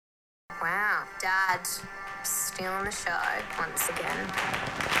Oh, Dad, stealing the show once again.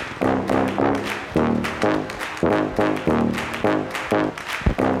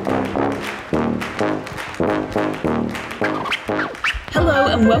 Hello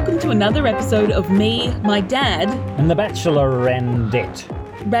and welcome to another episode of Me, My Dad, And the Bachelorandette.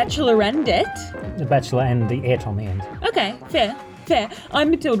 Bachelorandette. The Bachelor and the et on the end. Okay, fair. I'm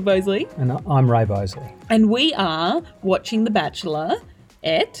Matilda Bosley, And I'm Ray Bosley. and we are watching The Bachelor,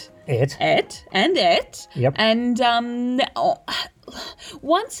 Et. and Et. Yep. And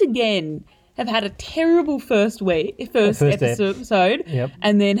once again have had a terrible first episode, Yep.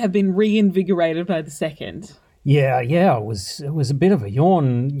 and then have been reinvigorated by the second. Yeah, it was a bit of a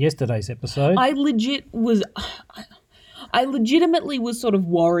yawn yesterday's episode. I legitimately was sort of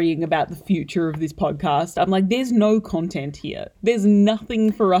worrying about the future of this podcast. I'm like, there's no content here. There's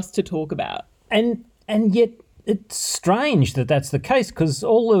nothing for us to talk about. And yet it's strange that that's the case because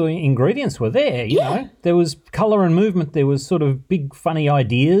all the ingredients were there, you know. There was colour and movement. There was sort of big funny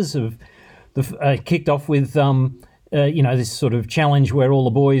ideas of kicked off with this sort of challenge where all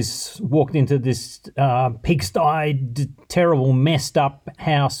the boys walked into this pigsty, terrible, messed up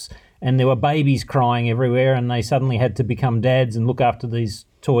house, and there were babies crying everywhere, and they suddenly had to become dads and look after these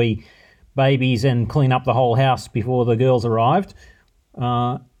toy babies and clean up the whole house before the girls arrived.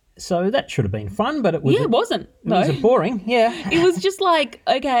 So that should have been fun, but it was. Yeah, it wasn't. It was boring. Yeah. It was just like,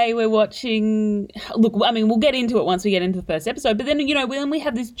 okay, we're watching. Look, I mean, we'll get into it once we get into the first episode. But then, when we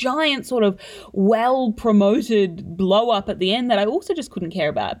have this giant sort of well-promoted blow-up at the end that I also just couldn't care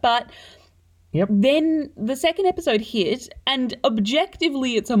about. But Yep. then the second episode hit, and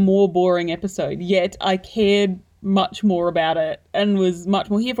objectively, it's a more boring episode. Yet I cared much more about it and was much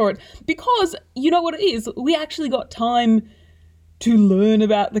more here for it because you know what it is. We actually got time to learn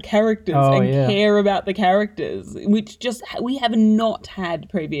about the characters care about the characters, which just we have not had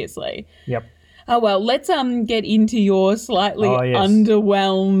previously. Yep. Oh, well, let's get into your slightly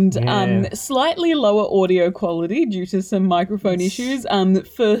underwhelmed, slightly lower audio quality due to some microphone issues.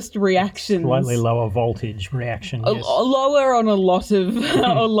 First reactions. Slightly lower voltage reaction. Yes. Lower on a lot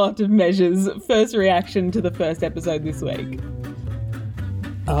of measures. First reaction to the first episode this week.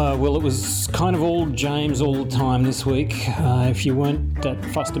 Well, it was kind of all James all the time this week. If you weren't that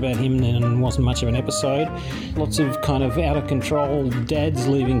fussed about him, then it wasn't much of an episode. Lots of kind of out-of-control dads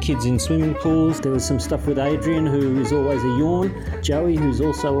leaving kids in swimming pools. There was some stuff with Adrian, who is always a yawn. Joey, who's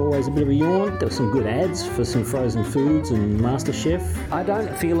also always a bit of a yawn. There were some good ads for some frozen foods and MasterChef. I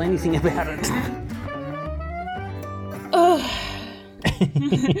don't feel anything about it.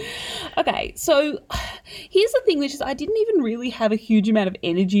 Okay, so here's the thing, which is I didn't even really have a huge amount of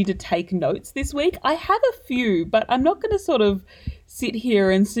energy to take notes this week. I have a few, but I'm not going to sort of sit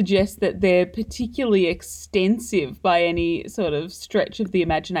here and suggest that they're particularly extensive by any sort of stretch of the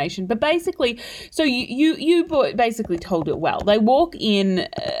imagination. But basically, so you basically told it well. They walk in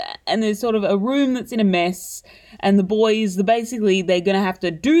and there's sort of a room that's in a mess, and the boys, they're going to have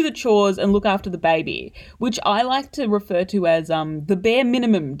to do the chores and look after the baby, which I like to refer to as the bare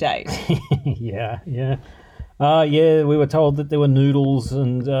minimum date. Yeah. We were told that there were noodles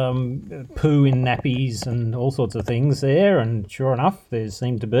and poo in nappies and all sorts of things there, and sure enough, there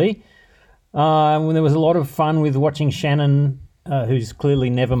seemed to be. There was a lot of fun with watching Shannon, who's clearly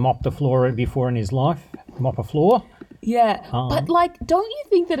never mopped a floor before in his life, mop a floor. Yeah, but, don't you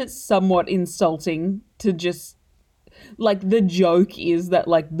think that it's somewhat insulting to just... the joke is that,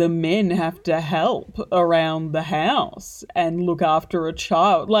 the men have to help around the house and look after a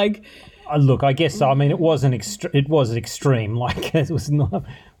child. Look, I guess, it was it was extreme. It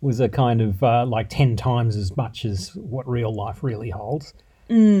was a kind of 10 times as much as what real life really holds.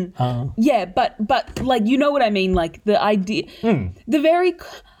 Yeah, but you know what I mean? The idea,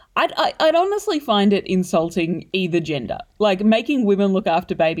 I'd honestly find it insulting either gender. Making women look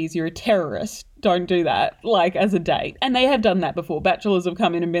after babies, you're a terrorist. Don't do that, as a date. And they have done that before. Bachelors have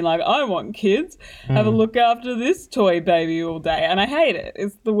come in and been like, I want kids. Have a look after this toy baby all day. And I hate it.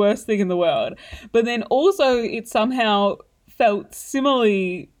 It's the worst thing in the world. But then also it somehow felt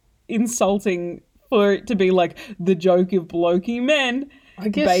similarly insulting for it to be the joke of blokey men. I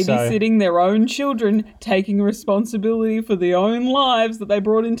guess babysitting their own children, taking responsibility for their own lives that they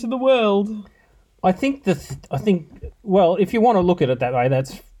brought into the world. I think, well, if you want to look at it that way,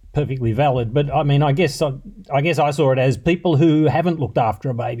 that's perfectly valid. But I guess I saw it as people who haven't looked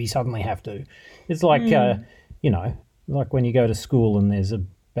after a baby suddenly have to. It's like, like when you go to school and there's a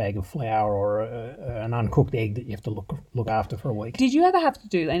bag of flour or an uncooked egg that you have to look after for a week. Did you ever have to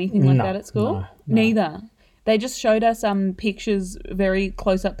do anything like that at school? No. Neither. They just showed us pictures, very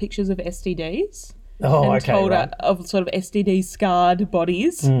close-up pictures of STDs. Oh, and okay, told right. us of sort of STD scarred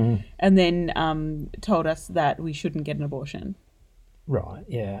bodies, and then told us that we shouldn't get an abortion. Right,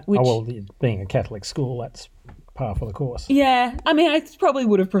 yeah. Which- Being a Catholic school, that's par for the course. Yeah, I mean, I probably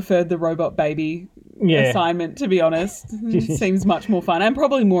would have preferred the robot baby Yeah. assignment, to be honest. It seems much more fun and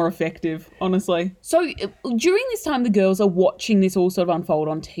probably more effective, honestly. So during this time, the girls are watching this all sort of unfold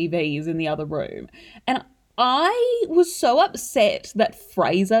on TVs in the other room. And I was so upset that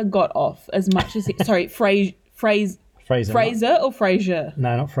Fraser got off as much as... sorry, Fraser. Fraser or Frasier?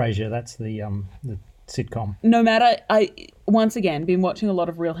 No, not Frasier. That's the sitcom. No matter... Once again, been watching a lot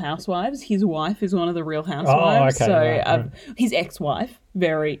of Real Housewives. His wife is one of the Real Housewives. okay, So right. his ex-wife,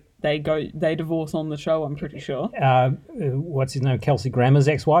 they divorce on the show, I'm pretty sure. What's his name? Kelsey Grammer's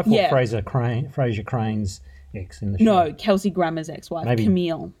ex-wife, or Yeah. Fraser Crane's ex in the show? No, Kelsey Grammer's ex-wife, Maybe.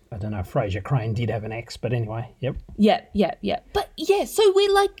 Camille. I don't know. Fraser Crane did have an ex, but anyway, yep. Yeah. But yeah, so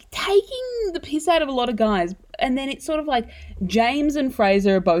we're like taking the piss out of a lot of guys, and then it's sort of like James and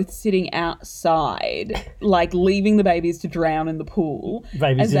Fraser are both sitting outside, like leaving the babies to drown in the pool.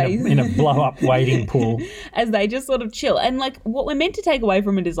 Babies in a blow-up waiting pool. As they just sort of chill. And like what we're meant to take away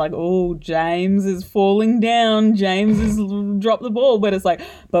from it is like, oh, James is falling down. James has dropped the ball. But it's like,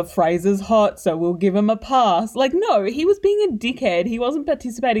 but Fraser's hot, so we'll give him a pass. Like, no, he was being a dickhead. He wasn't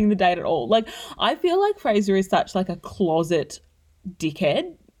participating in the date at all. Like, I feel like Fraser is such like a closet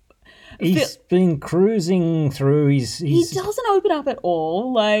dickhead. He's been cruising through. He doesn't open up at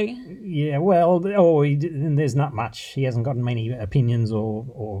all. Like, Yeah, well, there's not much. He hasn't got many opinions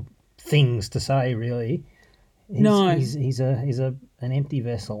or things to say, really. No. He's an empty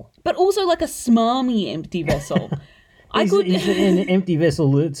vessel. but also like a smarmy empty vessel. He's an empty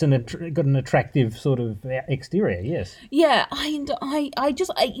vessel that's got an attractive sort of exterior, yes. Yeah,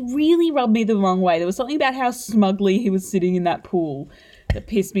 it really rubbed me the wrong way. There was something about how smugly he was sitting in that pool that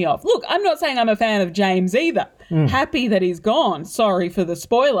pissed me off. Look, I'm not saying I'm a fan of James either. Happy that he's gone. Sorry for the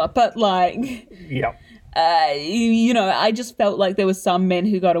spoiler, but like, Yep. I just felt like there were some men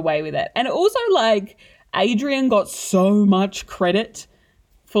who got away with it. And also like Adrian got so much credit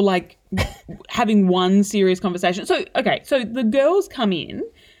for like having one serious conversation. So the girls come in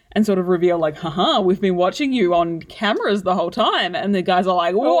and sort of reveal like, haha, we've been watching you on cameras the whole time. And the guys are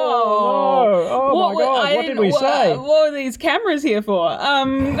like, whoa. Oh, my God, what did we say? What are these cameras here for?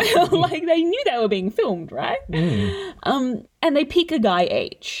 Like they knew they were being filmed, right? And they pick a guy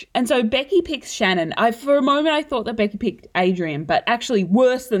each. And so Becky picks Shannon. For a moment I thought that Becky picked Adrian, but actually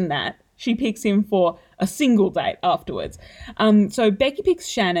worse than that, she picks him for a single date afterwards. So Becky picks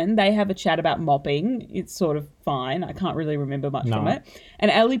Shannon. They have a chat about mopping. It's sort of fine. I can't really remember much from it.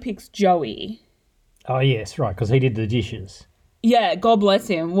 And Ellie picks Joey. Oh, yes, right, because he did the dishes. Yeah, God bless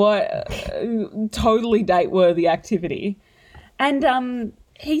him. What totally date-worthy activity. And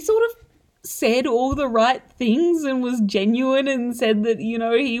he sort of said all the right things and was genuine and said that,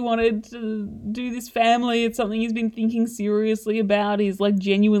 he wanted to do this family. It's something he's been thinking seriously about. He's like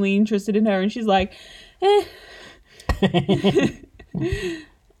genuinely interested in her. And she's like,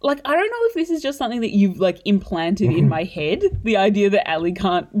 Like, I don't know if this is just something that you've like implanted in my head, the idea that Ellie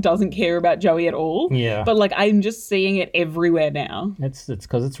doesn't care about Joey at all. Yeah. But like, I'm just seeing it everywhere now. It's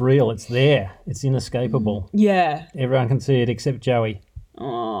because it's real. It's there. It's inescapable. Yeah. Everyone can see it except Joey.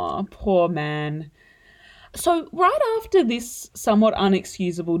 Oh, poor man. So right after this somewhat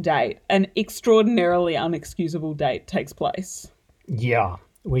unexcusable date, an extraordinarily unexcusable date takes place. Yeah.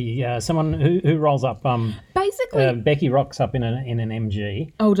 Someone who rolls up. Basically, Becky rocks up in an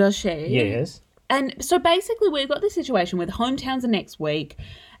MG. oh, does she? Yes. And so basically we've got this situation where the hometowns are next week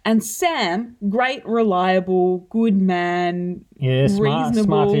and Sam, great, reliable, good man, Yeah, reasonable,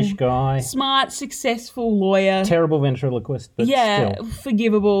 smartish guy. smart, successful lawyer. Terrible ventriloquist, but Yeah, still.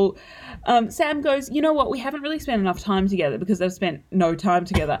 forgivable. Sam goes, you know what? We haven't really spent enough time together because they've spent no time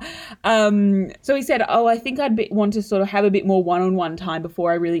together. So he said, I think I'd want to sort of have a bit more one-on-one time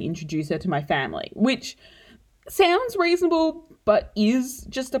before I really introduce her to my family, which sounds reasonable, but is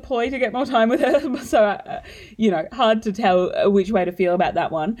just a ploy to get more time with her. So, hard to tell which way to feel about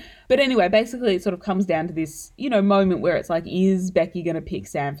that one. But anyway, basically it sort of comes down to this, moment where it's like, is Becky going to pick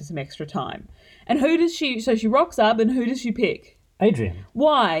Sam for some extra time? And so she rocks up and who does she pick? Adrian.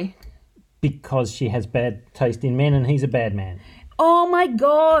 Why? Because she has bad taste in men and he's a bad man. Oh my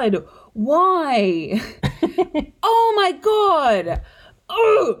God. Why? Oh my God.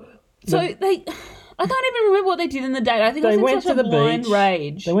 Oh. So I can't even remember what they did in the date. I think They it was went in such to a the blind beach.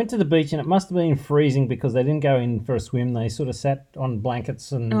 rage. They went to the beach and it must have been freezing because they didn't go in for a swim. They sort of sat on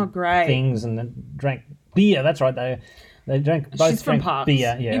blankets and great. things and then drank beer. That's right. They drank both She's from drank Parks.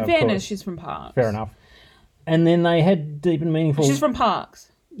 beer. Yeah, in of fairness, course. she's from Parks. Fair enough. And then they had deep and meaningful. She's from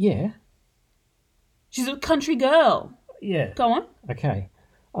Parks. Yeah. She's a country girl. Yeah. Go on. Okay.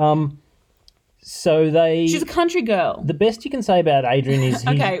 So they. She's a country girl. The best you can say about Adrian is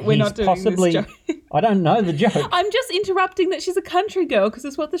We're not doing possibly. this joke. I don't know the joke. I'm just interrupting that she's a country girl because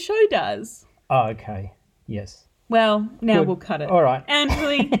it's what the show does. Oh, okay. Yes. Well, now Good. we'll cut it. All right.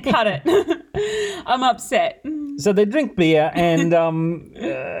 Anthony, cut it. I'm upset. So they drink beer, and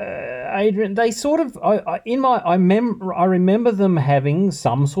Adrian. They sort of. I remember them having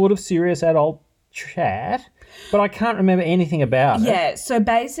some sort of serious adult chat, but I can't remember anything about it. Yeah, so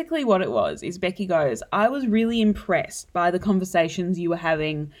basically what it was is Becky goes, I was really impressed by the conversations you were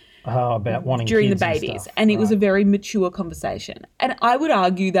having About wanting during the kids and babies. stuff. And it was a very mature conversation. And I would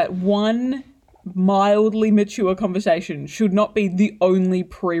argue that one mildly mature conversation should not be the only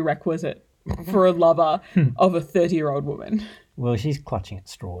prerequisite for a lover of a 30-year-old woman. Well, she's clutching at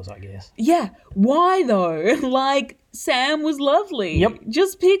straws, I guess. Yeah. Why though? Like, Sam was lovely. Yep.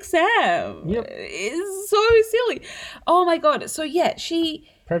 Just pick Sam. Yep. It's so silly. Oh my God. So yeah,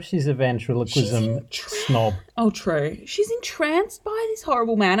 Perhaps she's a ventriloquism snob. Oh, true. She's entranced by this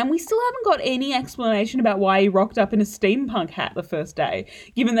horrible man, and we still haven't got any explanation about why he rocked up in a steampunk hat the first day,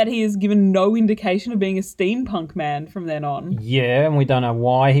 given that he has given no indication of being a steampunk man from then on. Yeah, and we don't know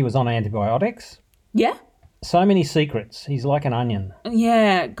why he was on antibiotics. Yeah? So many secrets. He's like an onion.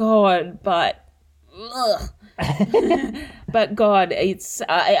 Yeah, God, but... Ugh. But God, it's...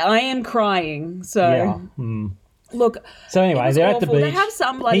 I am crying, so... Yeah. Look, So anyway, was they're at the awful. beach. They have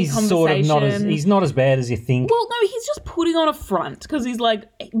some bloody he's sort of conversation. he's not as bad as you think. well, no, he's just putting on a front because he's like,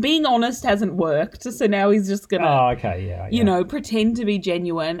 being honest hasn't worked, so now he's just going to... Oh, okay, yeah. you know, pretend to be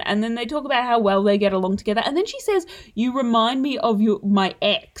genuine. And then they talk about how well they get along together. And then she says, you remind me of my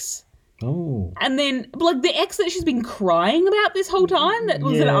ex. Oh. And then, like, the ex that she's been crying about this whole time, that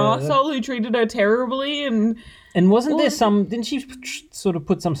was an Yeah. arsehole who treated her terribly. And And there some... Didn't she sort of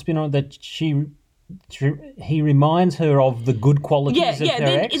put some spin on it that he reminds her of the good qualities of her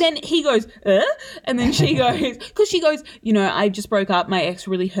ex? then he goes, and then she goes, because she goes, you know, I just broke up, my ex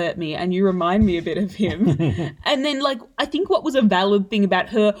really hurt me, and you remind me a bit of him. And then, like, I think what was a valid thing about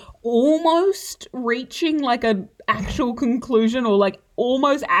her almost reaching, like, an actual conclusion, or, like,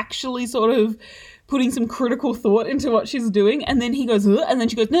 almost actually sort of putting some critical thought into what she's doing, and then he goes, and then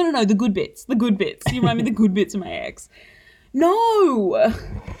she goes, no, the good bits. You remind me of the good bits of my ex. No!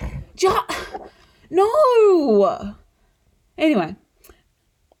 No! Anyway,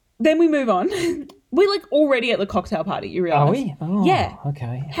 then we move on. We're like already at the cocktail party, you realise? Are we? Oh, yeah.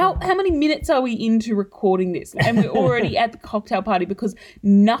 Okay. How many minutes are we into recording this? And we're already at the cocktail party because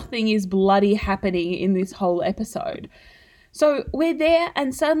nothing is bloody happening in this whole episode. So we're there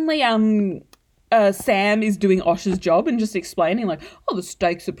and suddenly Sam is doing Osh's job and just explaining like, oh, the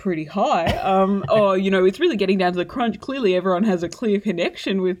stakes are pretty high. Or, you know, it's really getting down to the crunch. Clearly everyone has a clear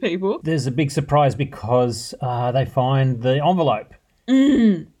connection with people. There's a big surprise because they find the envelope.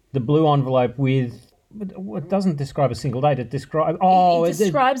 The blue envelope with... It doesn't describe a single date. It describes... It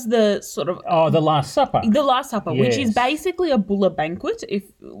describes the sort of... the Last Supper. The Last Supper, which is Yes. basically a bulla banquet.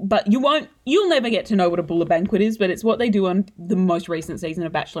 But you'll never get to know what a bulla banquet is, but it's what they do on the most recent season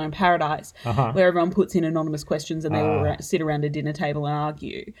of Bachelor in Paradise, where everyone puts in anonymous questions and they all sit around a dinner table and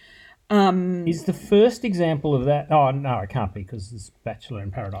argue. Is the first example of that... Oh, no, it can't be because it's Bachelor in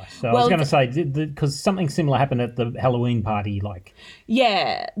Paradise. So I was going to say, because something similar happened at the Halloween party, like...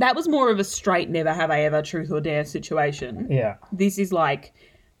 Yeah, that was more of a straight never have I ever truth or dare situation. Yeah. This is like...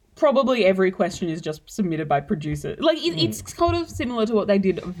 Probably every question is just submitted by producer. Like, it's kind of similar to what they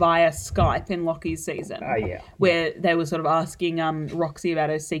did via Skype in Lockie's season. Yeah. Where they were sort of asking Roxy about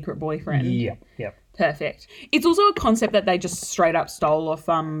her secret boyfriend. Yeah. Perfect. It's also a concept that they just straight up stole off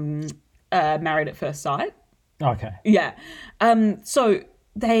Married at First Sight. Okay. Yeah. So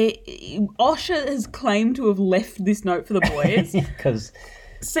Osher has claimed to have left this note for the boys. Because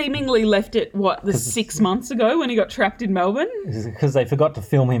Seemingly left it, 6 months ago when he got trapped in Melbourne? they forgot to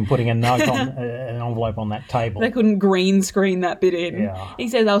film him putting a note on an envelope on that table. They couldn't green screen that bit in. Yeah. He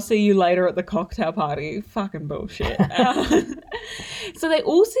says, I'll see you later at the cocktail party. Fucking bullshit. So they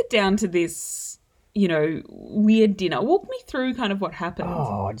all sit down to this, you know, weird dinner. Walk me through kind of what happened.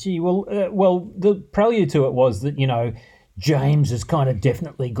 Oh, gee. Well, the prelude to it was that, you know, James has kind of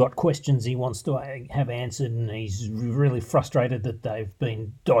definitely got questions he wants to have answered, and he's really frustrated that they've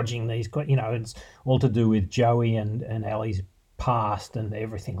been dodging these. You know, it's all to do with Joey and Ellie's past and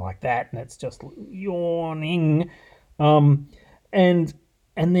everything like that, and it's just yawning. And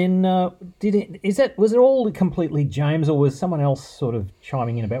And then was it all completely James, or was someone else sort of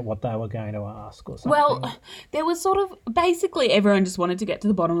chiming in about what they were going to ask or something? Well, there was sort of basically everyone just wanted to get to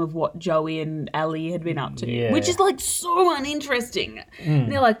the bottom of what Joey and Ali had been up to, Yeah. which is like so uninteresting. And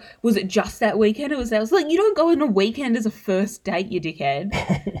they're like, was it just that weekend? Or was that? I was like, you don't go on a weekend as a first date, you dickhead.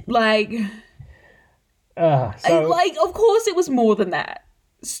 like, of course it was more than that.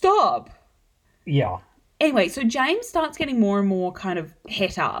 Stop. Yeah. Anyway, so James starts getting more and more kind of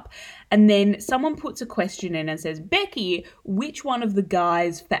het up. And then someone puts a question in and says, Becky, which one of the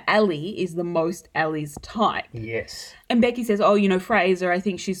guys for Ali is the most Ali's type? Yes. And Becky says, Fraser, I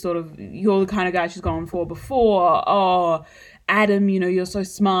think you're the kind of guy she's gone for before. Oh, Adam, you're so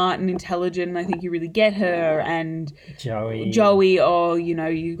smart and intelligent and I think you really get her. And Joey,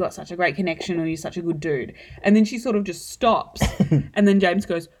 you've got such a great connection or you're such a good dude. And then she sort of just stops. And then James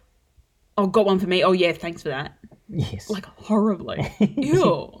goes, oh, got one for me. Oh, yeah, thanks for that. Yes. Like, horribly.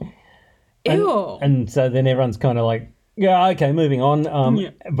 Ew. Ew. And so then everyone's kind of like, yeah, okay, moving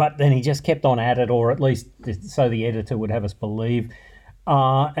on. But then he just kept on at it, or at least so the editor would have us believe.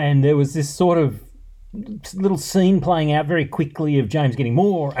 And there was this sort of little scene playing out very quickly of James getting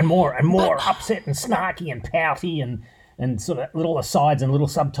more and more and more upset and snarky and pouty and sort of little asides and little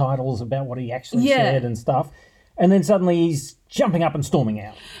subtitles about what he actually said and stuff. And then suddenly he's jumping up and storming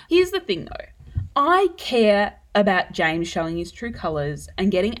out. Here's the thing, though. I care about James showing his true colours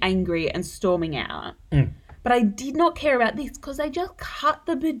and getting angry and storming out. But I did not care about this because they just cut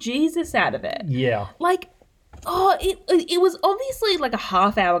the bejesus out of it. Yeah. Like, it was obviously like a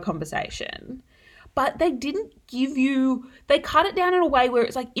half-hour conversation, but they didn't they cut it down in a way where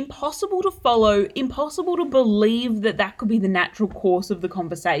it's like impossible to follow, impossible to believe that could be the natural course of the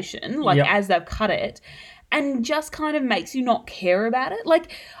conversation, as they've cut it. And just kind of makes you not care about it.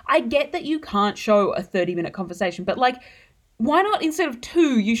 Like, I get that you can't show a 30-minute conversation, but, like, why not instead of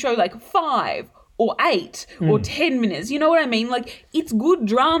 2, you show, like, 5 or 8 or 10 minutes? You know what I mean? Like, it's good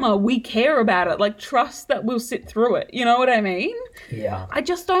drama. We care about it. Like, trust that we'll sit through it. You know what I mean? Yeah. I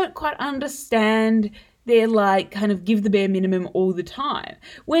just don't quite understand their, like, kind of give the bare minimum all the time.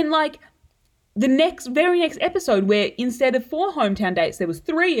 When, like, the very next episode where instead of 4 hometown dates, there was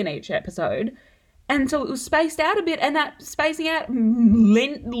 3 in each episode. And so it was spaced out a bit, and that spacing out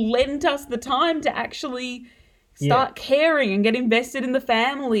lent us the time to actually start caring and get invested in the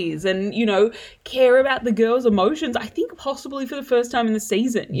families and, care about the girls' emotions, I think possibly for the first time in the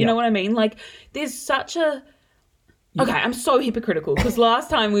season. You know what I mean? Like, there's such a... Okay, I'm so hypocritical because last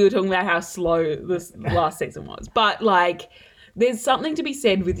time we were talking about how slow this last season was. But, like... There's something to be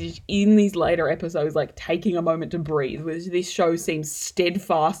said in these later episodes, like taking a moment to breathe, which this show seems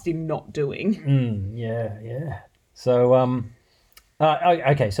steadfast in not doing. Yeah. So,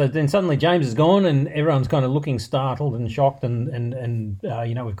 okay, so then suddenly James is gone and everyone's kind of looking startled and shocked and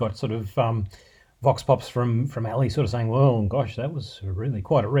we've got sort of vox pops from Ali sort of saying, well, gosh, that was really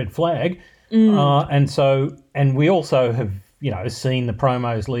quite a red flag. And we also have, seen the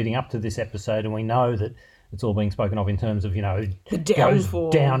promos leading up to this episode, and we know that it's all being spoken of in terms of, the goes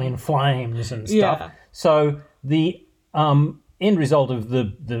down in flames and stuff. Yeah. So the end result of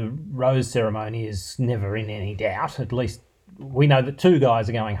the rose ceremony is never in any doubt. At least we know that 2 guys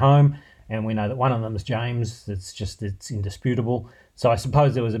are going home, and we know that one of them is James. It's indisputable. So I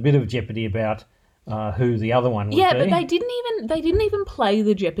suppose there was a bit of jeopardy about who the other one would be. Yeah, but they didn't even play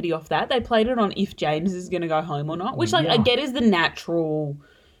the jeopardy off that. They played it on if James is going to go home or not, which I get is the natural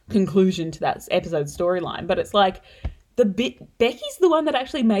conclusion to that episode storyline, but it's like Becky's the one that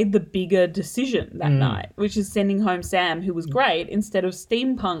actually made the bigger decision that night, which is sending home Sam, who was great, instead of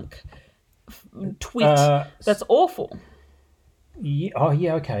steampunk twit that's awful.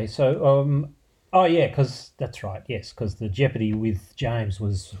 Okay. So because that's right, yes, because the jeopardy with James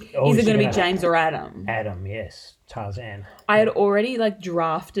was... Is it going to be James or Adam? Adam, yes. Tarzan. I had already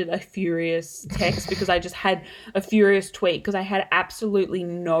drafted a furious text because I just had a furious tweet because I had absolutely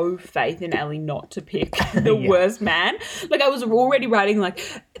no faith in Ali not to pick the worst man. Like, I was already writing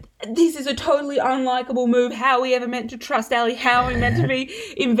this is a totally unlikable move. How are we ever meant to trust Ali? How are we meant to be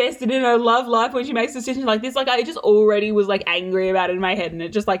invested in her love life when she makes decisions like this? Like, I just already was angry about it in my head, and it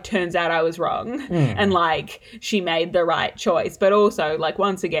just turns out I was wrong. And she made the right choice. But also,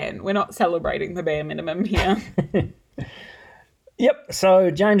 once again, we're not celebrating the bare minimum here. Yep,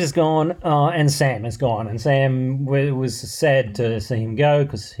 so James is gone and Sam is gone. And Sam was sad to see him go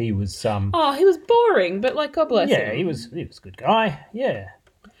because he was... he was boring, but God bless him. Yeah, he was a good guy, yeah.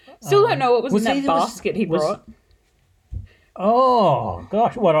 Still don't know what was in that basket he brought. Oh,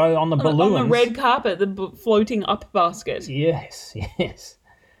 gosh, what, on the balloons? On the red carpet, the floating up basket. Yes.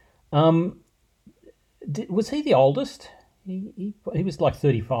 Was he the oldest He was like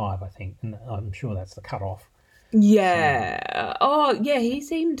 35, I think, and I'm sure that's the cutoff. Yeah. Oh, yeah, he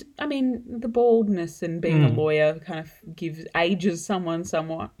seemed, I mean, the baldness and being a lawyer kind of ages someone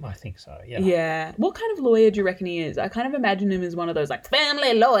somewhat. I think so, yeah. Yeah. What kind of lawyer do you reckon he is? I kind of imagine him as one of those, like,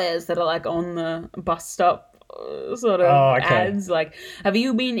 family lawyers that are, like, on the bus stop sort of ads. Like, have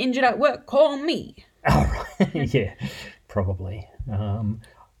you been injured at work? Call me. Oh, right. Yeah, probably.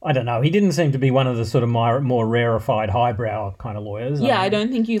 I don't know. He didn't seem to be one of the sort of more rarefied, highbrow kind of lawyers. Yeah, I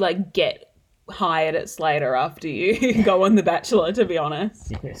don't think you, like, get hired at Slater after you go on The Bachelor, to be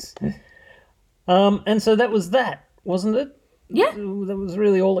honest. Yes. And so that was that, wasn't it? Yeah. That was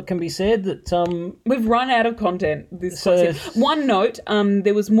really all that can be said. That We've run out of content this season. One note,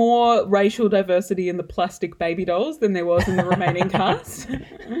 there was more racial diversity in the plastic baby dolls than there was in the remaining cast.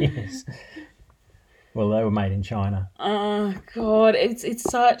 Yes. Well, they were made in China. Oh, God. It's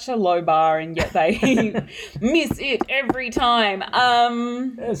such a low bar, and yet they miss it every time.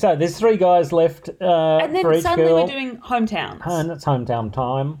 So there's 3 guys left and then for each suddenly girl. we're doing hometowns. And that's hometown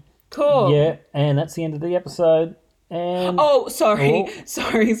time. Cool. Yeah, and that's the end of the episode. And Oh, sorry.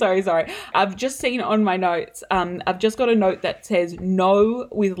 I've just seen on my notes, I've just got a note that says no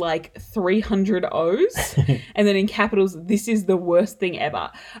with like 300 O's. And then in capitals, this is the worst thing ever.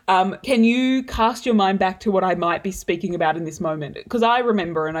 Can you cast your mind back to what I might be speaking about in this moment? Because I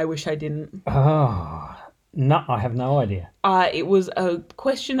remember and I wish I didn't. Oh, no, I have no idea. It was a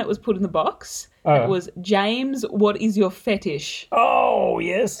question that was put in the box. It was, James, what is your fetish? Oh,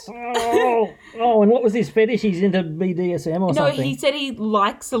 yes. Oh, and what was his fetish? He's into BDSM or something? No, he said he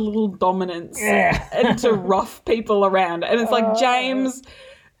likes a little dominance and to rough people around. And it's like, James,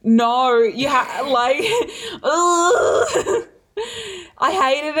 no, you like, ugh. I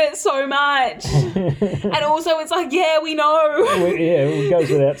hated it so much. And also it's like, yeah, we know. Yeah, it goes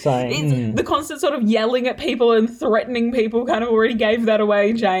without saying. The constant sort of yelling at people and threatening people kind of already gave that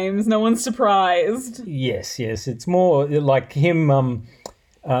away, James. No one's surprised. Yes. It's more like him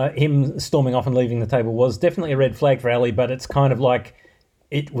storming off and leaving the table was definitely a red flag for Ellie, but it's kind of like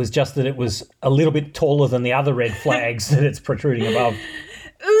it was just that it was a little bit taller than the other red flags that it's protruding above.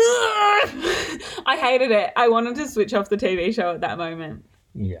 I hated it. I wanted to switch off the TV show at that moment.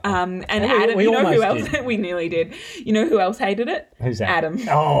 Yeah. And Adam, we you know who almost else? We nearly did. You know who else hated it? Who's that? Adam.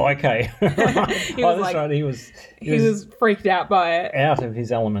 Oh, okay. That's like- right. He was freaked out by it. out of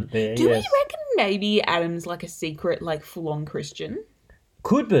his element there. Do we yes. reckon maybe Adam's like a secret, like full-on Christian?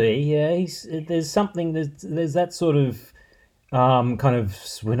 Could be. Yeah. There's something. There's that sort of kind of.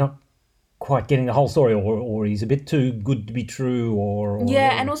 We're not quite getting the whole story, or he's a bit too good to be true, or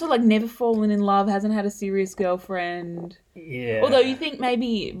yeah, and also like never fallen in love, hasn't had a serious girlfriend. Yeah. Although you think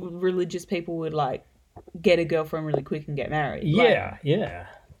maybe religious people would like get a girlfriend really quick and get married. Yeah.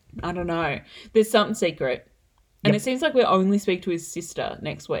 I don't know. There's something secret. And it seems like we only speak to his sister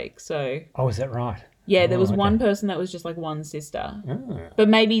next week. So Oh, is that right? yeah, there was okay. one person that was just like one sister. Oh. But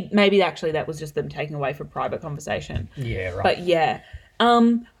maybe actually that was just them taking away for private conversation. Yeah, right. But yeah.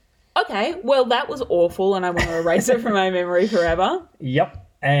 Okay, well that was awful and I want to erase it from my memory forever. Yep.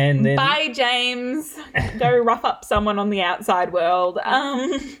 And then Bye, James. Go rough up someone on the outside world. What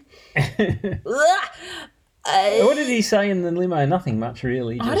did he say in the limo? Nothing much,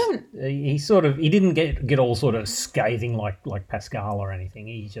 really. I don't- He didn't get all sort of scathing like Pascal or anything.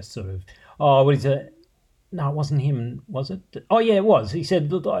 He just sort of, what did he say? No, it wasn't him, was it? Oh yeah, it was. He said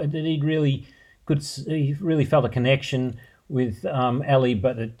that he really felt a connection with Ellie,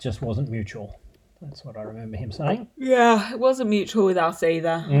 but it just wasn't mutual. That's what I remember him saying. Yeah, it wasn't mutual with us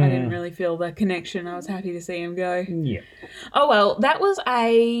either. I didn't really feel the connection. I was happy to see him go. Yeah. Oh well, that was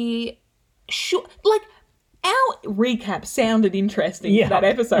a our recap sounded interesting for that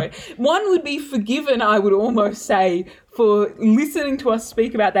episode. One would be forgiven, I would almost say, for listening to us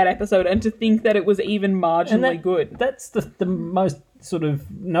speak about that episode and to think that it was even marginally good. That's the most sort of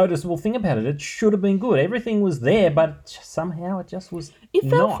noticeable thing about it. It should have been good. Everything was there, but somehow it just was It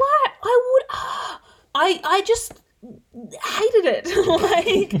fell not. flat. I just hated it.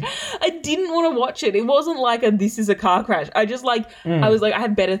 Like, I didn't want to watch it. It wasn't like this is a car crash. I just I was like, I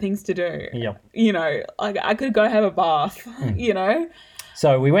have better things to do. Yep. You know, like I could go have a bath, you know?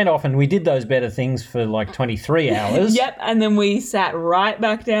 So we went off and we did those better things for like 23 hours. Yep. And then we sat right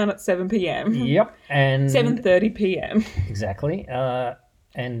back down at 7 p.m. Yep. And 7:30 p.m. Exactly.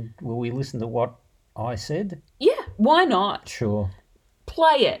 And will we listen to what I said? Yeah, why not? Sure.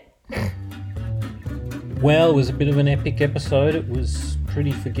 Play it. Well, it was a bit of an epic episode. It was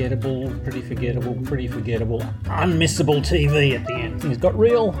pretty forgettable. Unmissable TV at the end. Things got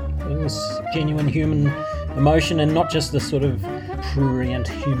real. It was genuine human emotion and not just the sort of prurient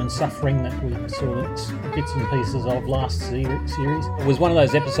human suffering that we saw bits and pieces of last series. It was one of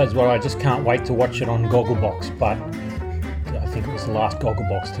those episodes where I just can't wait to watch it on Gogglebox, but I think it was the last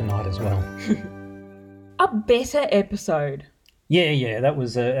Gogglebox tonight as well. A better episode. Yeah, that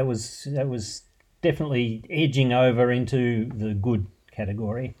was definitely edging over into the good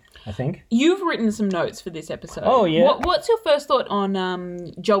category, I think. You've written some notes for this episode. Oh, yeah. What's your first thought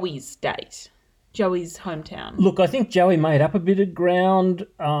on Joey's date? Joey's hometown. Look, I think Joey made up a bit of ground.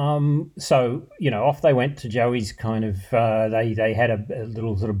 So, off they went to Joey's kind of, they had a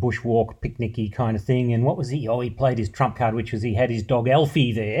little sort of bushwalk, picnicky kind of thing. And what was he? Oh, he played his trump card, which was he had his dog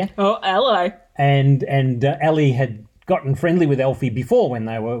Alfie there. Oh, hello. And Ellie had gotten friendly with Alfie before when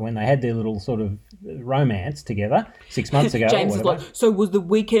they had their little sort of romance together 6 months ago. James is like, so was the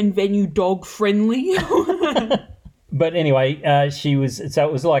weekend venue dog friendly? But anyway, it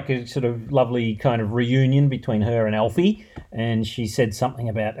was like a sort of lovely kind of reunion between her and Alfie, and she said something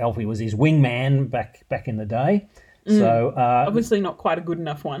about Alfie was his wingman back in the day. So obviously not quite a good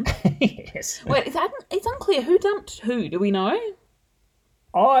enough one. Yes. Wait, it's unclear who dumped who. Do we know?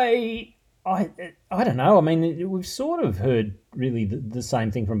 I don't know. I mean, we've sort of heard really the same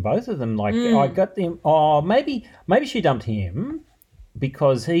thing from both of them. Like I got them. Oh, maybe she dumped him.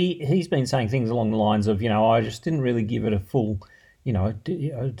 Because he's been saying things along the lines of, I just didn't really give it a full, I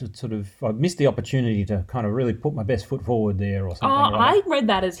missed the opportunity to kind of really put my best foot forward there or something. Oh, I read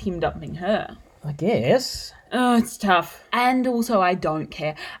that as him dumping her. I guess. Oh, it's tough. And also, I don't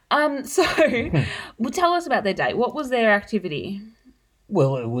care. So, well, tell us about their date. What was their activity?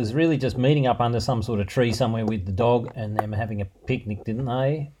 Well, it was really just meeting up under some sort of tree somewhere with the dog and them having a picnic, didn't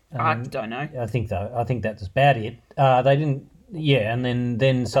they? I don't know. I think that's about it. They didn't. Yeah, and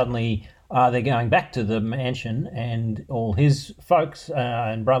then suddenly they're going back to the mansion, and all his folks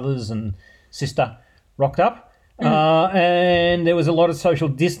and brothers and sister rocked up, and there was a lot of social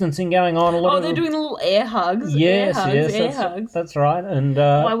distancing going on. They're doing little air hugs. Yes, air hugs. That's right. And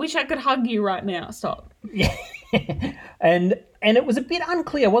I wish I could hug you right now. Stop. Yeah, and it was a bit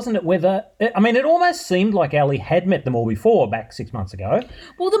unclear, wasn't it? Whether it almost seemed like Ellie had met them all before back 6 months ago.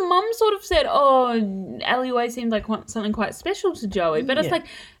 Well, the mum sort of said, "Oh, Ellie always seemed like something quite special to Joey," but it's like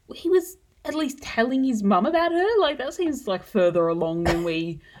he was at least telling his mum about her. Like that seems like further along than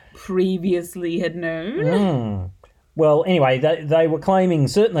we previously had known. Well, anyway, they were claiming,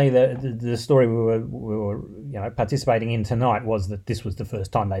 certainly the story we were participating in tonight was that this was the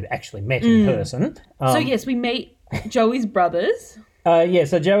first time they'd actually met in person. So yes, we meet Joey's brothers.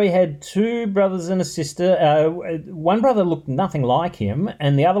 So Joey had two brothers and a sister. One brother looked nothing like him,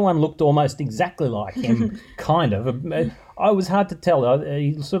 and the other one looked almost exactly like him, kind of. I was hard to tell.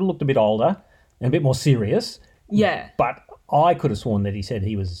 He sort of looked a bit older and a bit more serious. Yeah. But I could have sworn that he said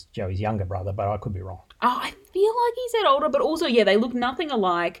he was Joey's younger brother, but I could be wrong. Oh, I feel like he said older, but also, they look nothing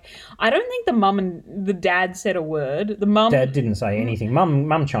alike. I don't think the mum and the dad said a word. The mum... Dad didn't say anything.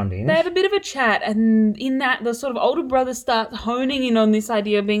 Mum chimed in. They have a bit of a chat, and in that, the sort of older brother starts honing in on this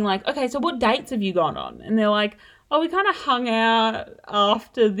idea of being like, okay, so what dates have you gone on? And they're like, oh, we kind of hung out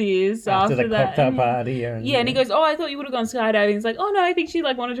after this, after the that. cocktail party. And he goes, oh, I thought you would have gone skydiving. He's like, oh, no, I think she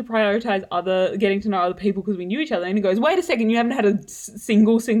wanted to prioritise getting to know other people because we knew each other. And he goes, wait a second, you haven't had a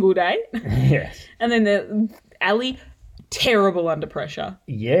single date? Yes. And then Ellie, terrible under pressure.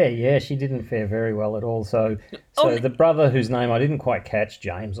 Yeah, she didn't fare very well at all. So the brother whose name I didn't quite catch,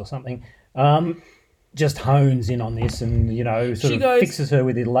 James or something, just hones in on this and, fixes her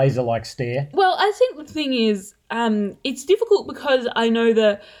with a laser-like stare. Well, I think the thing is, it's difficult because I know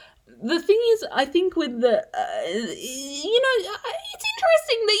the thing is, I think with the, it's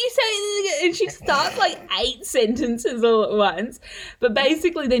interesting that you say, and she starts like 8 sentences all at once, but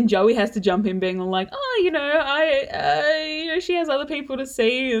basically then Joey has to jump in being like, she has other people to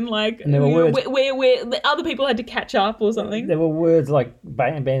see and like, and there were words, where other people had to catch up or something. There were words like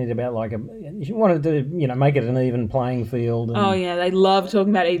bandied about like, she wanted to, make it an even playing field. And they love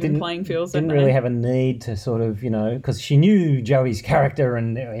talking about even playing fields. Didn't really have a need to sort of, because she knew Joey's character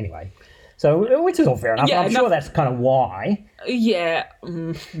and anyway. So, which is all fair enough. Yeah, I'm sure that's kind of why. Yeah.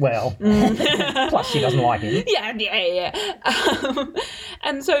 Well, plus she doesn't like him. Yeah.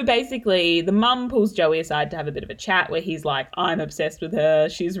 And so basically the mum pulls Joey aside to have a bit of a chat where he's like, I'm obsessed with her.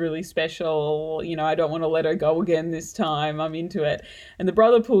 She's really special. I don't want to let her go again this time. I'm into it. And the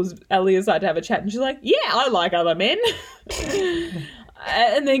brother pulls Ellie aside to have a chat and she's like, yeah, I like other men.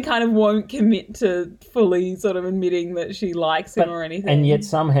 And then kind of won't commit to fully sort of admitting that she likes him or anything. And yet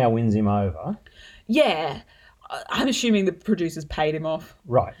somehow wins him over. Yeah. I'm assuming the producers paid him off.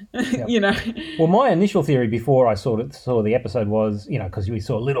 Right. Yep. Well, my initial theory before I saw the episode was, because we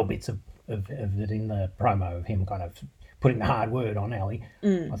saw little bits of it in the promo of him kind of putting the hard word on Ali.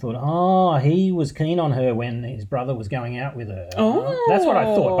 I thought, he was keen on her when his brother was going out with her. That's what I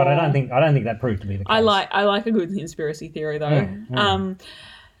thought, but I don't think that proved to be the case. I like a good conspiracy theory though.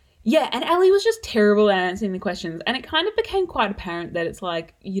 Yeah, and Ali was just terrible at answering the questions, and it kind of became quite apparent that it's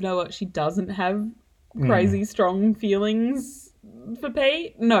like, you know what, she doesn't have crazy strong feelings for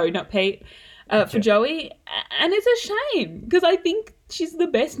Pete. No, not Pete. For Joey, and it's a shame because I think she's the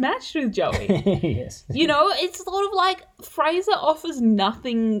best match with Joey. Yes. You know, it's sort of like Fraser offers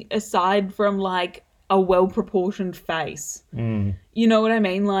nothing aside from like a well-proportioned face. You know what I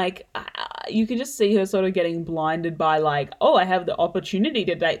mean? Like, you can just see her sort of getting blinded by like, oh, I have the opportunity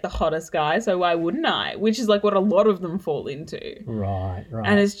to date the hottest guy, so why wouldn't I? Which is like what a lot of them fall into. Right.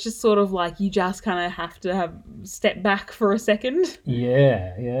 And it's just sort of like you just kind of have to step back for a second.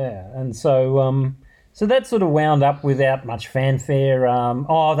 Yeah. And so that sort of wound up without much fanfare.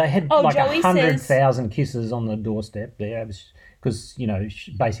 They had like Joey 100,000 kisses on the doorstep there. Because, you know,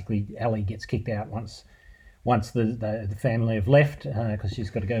 basically Ali gets kicked out once the family have left because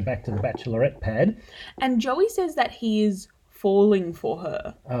she's got to go back to the bachelorette pad. And Joey says that he is falling for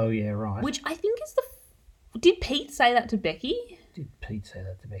her. Oh, yeah, right. Which I think is Did Pete say that to Becky? Did Pete say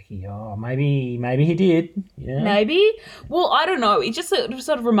that to Becky? Oh, maybe he did. Yeah. Maybe. Well, I don't know. It just sort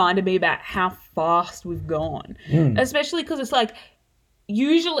of reminded me about how fast we've gone. Especially because it's like,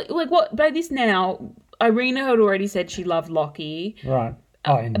 usually, like what, by this now, Irina had already said she loved Lockie. Right.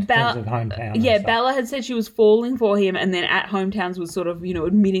 Oh, in terms of hometown. Yeah, Bella had said she was falling for him, and then at Hometowns was sort of, you know,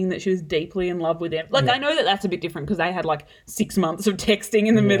 admitting that she was deeply in love with him. Like, I know that that's a bit different because they had like 6 months of texting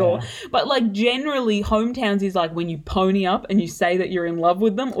in the middle. But like generally, Hometowns is like when you pony up and you say that you're in love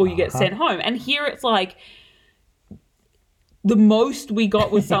with them or you get sent home. And here it's like the most we got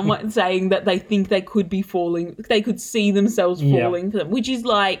was someone saying that they think they could be falling, they could see themselves falling for them, which is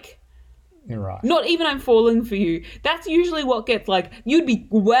like... You're right. Not even I'm falling for you. That's usually what gets like, you'd be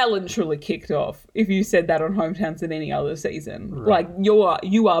well and truly kicked off if you said that on Hometowns in any other season. Right. Like you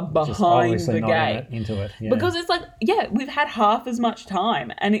are behind the game. Into it. Yeah. Because it's like, we've had half as much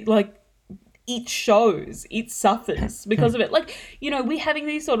time and it shows, it suffers because of it. Like, you know, we're having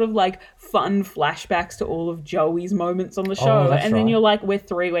these sort of like fun flashbacks to all of Joey's moments on the show. And then you're like, we're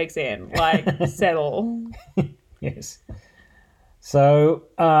 3 weeks in, like settle. Yes. So,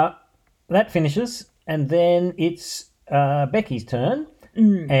 that finishes, and then it's Becky's turn,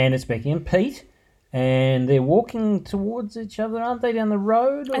 and it's Becky and Pete, and they're walking towards each other, aren't they, down the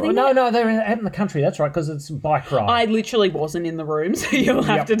road? No, they're out in the country. That's right, because it's a bike ride. I literally wasn't in the room, so you'll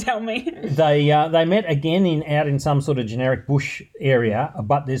have to tell me. They met again out in some sort of generic bush area,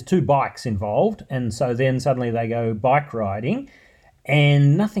 but there's 2 bikes involved, and so then suddenly they go bike riding,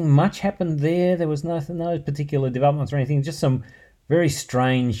 and nothing much happened there. There was no particular developments or anything, just some very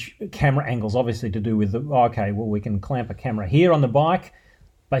strange camera angles, obviously to do with we can clamp a camera here on the bike,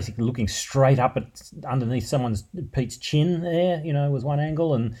 basically looking straight up at underneath Pete's chin there, you know, was one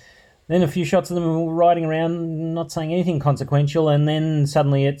angle, and then a few shots of them riding around, not saying anything consequential, and then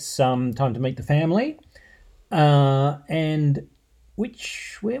suddenly it's time to meet the family. And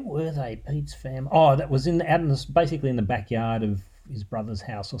where were they, Pete's family? Oh, that was basically in the backyard of his brother's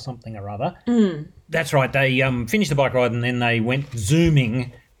house or something or other. That's right. They finished the bike ride and then they went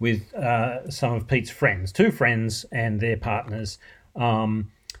zooming with some of Pete's friends, 2 friends and their partners. And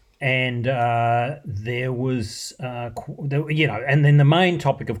there was, and then the main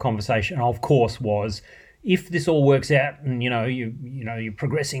topic of conversation, of course, was if this all works out and you're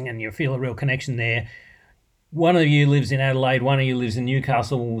progressing and you feel a real connection there. One of you lives in Adelaide, one of you lives in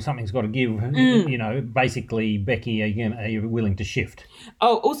Newcastle, something's got to give. You know, basically, Becky, again, are you willing to shift?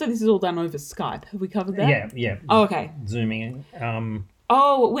 Oh, also, this is all done over Skype. Have we covered that? Yeah. Oh, okay. Zooming.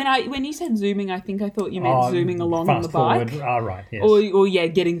 When you said zooming, I think I thought you meant zooming along on the bike. Fast forward. Right, yes. Or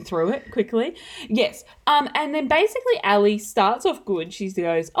getting through it quickly. Yes. And then basically Ali starts off good. She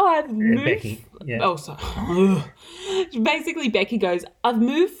goes, I've moved... Becky, yeah. Oh, sorry. Basically, Becky goes, I've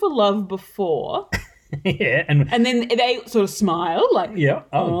moved for love before... Yeah, and then they sort of smile, like, yeah,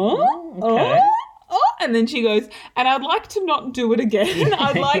 okay. And then she goes, and I'd like to not do it again.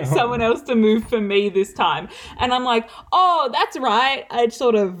 I'd like someone else to move for me this time. And I'm like, oh, that's right. A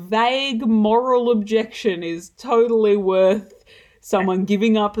sort of vague moral objection is totally worth someone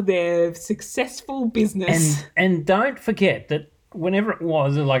giving up their successful business. And don't forget that whenever it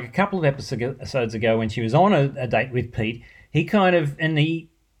was, like a couple of episodes ago when she was on a date with Pete, he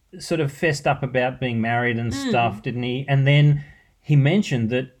sort of fessed up about being married and stuff, didn't he? And then he mentioned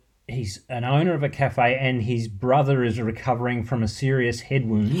that he's an owner of a cafe and his brother is recovering from a serious head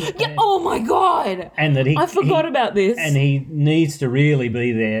wound. Yeah, oh my God. And that I forgot about this. And he needs to really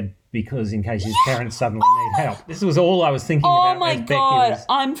be there because in case his parents suddenly need help. This was all I was thinking about. Oh my as Becky God, was-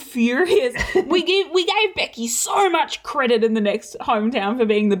 I'm furious. we gave Becky so much credit in the next hometown for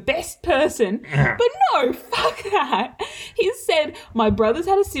being the best person. But no, fuck that. He said, my brother's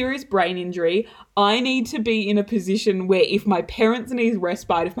had a serious brain injury. I need to be in a position where if my parents need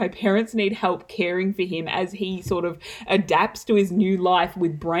respite, if my parents need help caring for him as he sort of adapts to his new life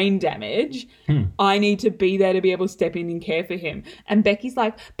with brain damage, I need to be there to be able to step in and care for him. And Becky's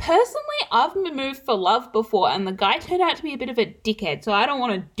like, personally, I've moved for love before and the guy turned out to be a bit of a dickhead, so I don't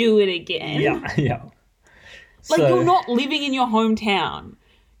want to do it again. Yeah. Like, So- you're not living in your hometown.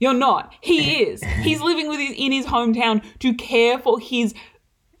 You're not. He is. He's living in his hometown to care for his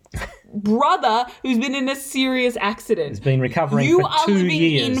brother who's been in a serious accident. He's been recovering You for are 2 living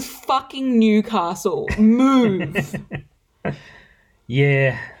years. in fucking Newcastle. Move.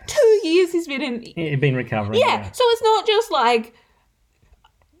 Yeah, 2 years he's been in. he's been recovering. Yeah, so it's not just like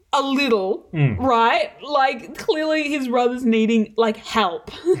a little, right? Like, clearly his brother's needing, like,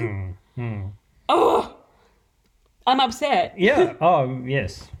 help. Oh, I'm upset. Yeah. Oh,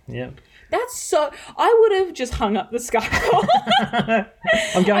 yes. Yeah. That's so... I would have just hung up the Skype call.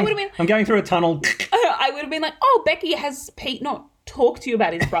 I'm going. would've been- I'm going through a tunnel. I would have been like, oh, Becky, has Pete not talked to you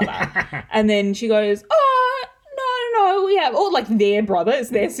about his brother? And then she goes, oh, no, we have... Or, like, their brother. It's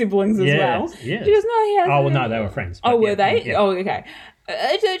their siblings as Yes, well. yes. She goes, no, he hasn't. Oh, well, no, they were friends. Oh, but were yeah, they? yeah. Oh, okay.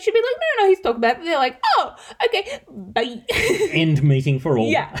 So she'd be like, no, he's talking about it. They're like, oh, okay, bye. End meeting for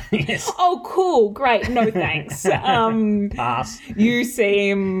all. Yeah. Yes. Oh, cool, great, no thanks. Pass. You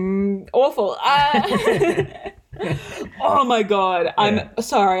seem awful. Oh my God, I'm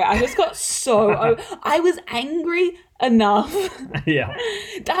sorry. I just got so... I was angry enough. Yeah.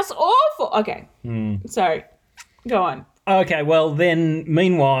 That's awful. Okay, sorry. Go on. Okay. Well, then,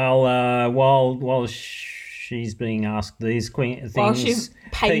 meanwhile, while she's being asked these things, While she's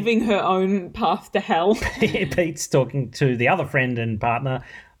paving her own path to hell. Pete's talking to the other friend and partner,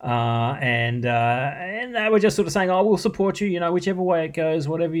 and they were just sort of saying, "Oh, we'll support you. You know, whichever way it goes,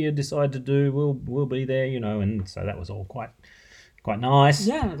 whatever you decide to do, we'll be there. You know." And so that was all quite nice.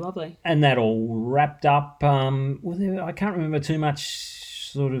 Yeah, lovely. And that all wrapped up. I can't remember too much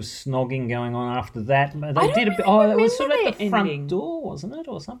sort of snogging going on after that. But they I don't did a bit. really Oh, it was sort of remember at the that front ending. door, wasn't it,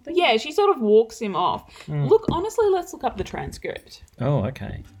 or something? Yeah, she sort of walks him off. Look, honestly, let's look up the transcript. Oh,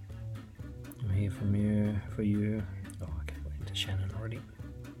 okay. I'm here for you. Oh, okay, waiting to Shannon already.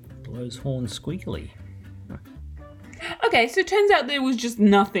 Blows horn squeakily. Okay, so it turns out there was just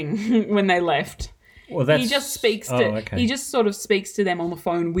nothing when they left. Well, that's... He just speaks to... Oh, okay. He just sort of speaks to them on the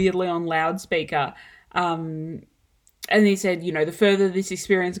phone, weirdly on loudspeaker. And he said, you know, the further this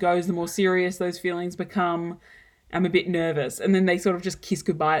experience goes, the more serious those feelings become. I'm a bit nervous. And then they sort of just kiss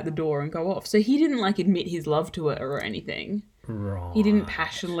goodbye at the door and go off. So he didn't, like, admit his love to her or anything. Right. He didn't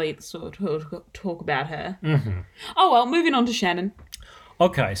passionately sort of talk about her. Mm-hmm. Oh, well, moving on to Shannon.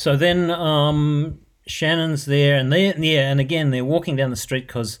 Okay, so then Shannon's there, and again they're walking down the street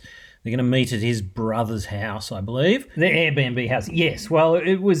because they're going to meet at his brother's house, I believe. The Airbnb house. Yes. Well,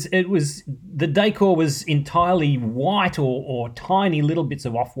 it was the decor was entirely white or tiny little bits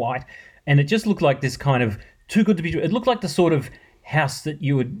of off-white, and it just looked like this kind of too good to be true. It looked like the sort of house that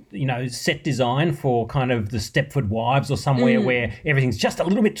you would, you know, set design for kind of the Stepford Wives or somewhere where everything's just a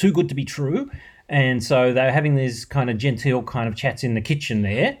little bit too good to be true. And so they're having these kind of genteel kind of chats in the kitchen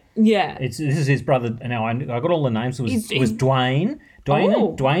there. Yeah. This is his brother. Now I got all the names. It was He's- Dwayne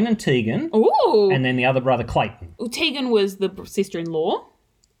and Tegan. Ooh. And then the other brother, Clayton. Tegan was the sister-in-law,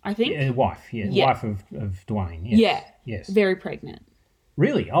 I think. Wife, Yeah. wife of Dwayne. Yes. Yeah. Yes. Very pregnant.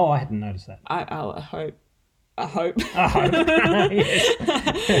 Really? Oh, I hadn't noticed that. I hope. I hope. Yes.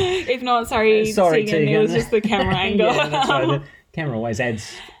 If not, sorry, Sorry, Tegan. It was Tegan. just the camera angle. Yeah, that's right. The camera always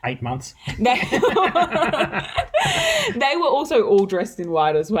adds 8 months. They were also all dressed in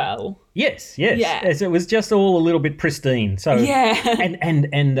white as well. Yes. Yeah. Yes, it was just all a little bit pristine. So Yeah. and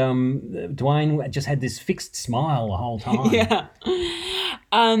Dwayne just had this fixed smile the whole time. Yeah.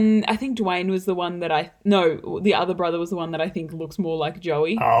 I think Dwayne was the one that the other brother was the one that I think looks more like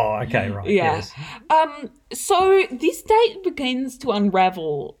Joey. Oh, okay, right. Yeah. Yes. So this date begins to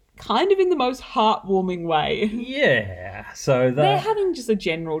unravel kind of in the most heartwarming way. Yeah. So They're having just a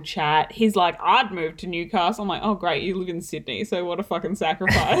general chat. He's like, I'd move to Newcastle. I'm like, oh, great, you live in Sydney, so what a fucking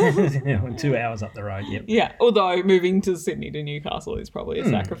sacrifice. 2 hours up the road. Yep. Yeah, although moving to Sydney to Newcastle is probably a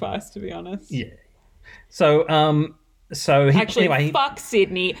sacrifice, to be honest. Yeah. So Actually, anyway, fuck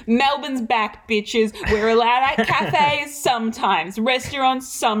Sydney. Melbourne's back, bitches. We're allowed at cafes sometimes, restaurants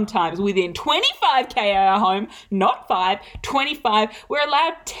sometimes, within 25k of our home, not 5, 25. We're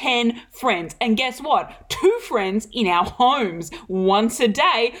allowed 10 friends. And guess what? 2 friends in our homes once a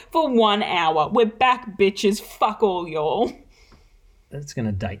day for 1 hour. We're back, bitches. Fuck all y'all. that's going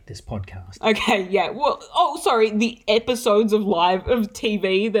to date this podcast. Okay, yeah. Well, sorry. The episodes of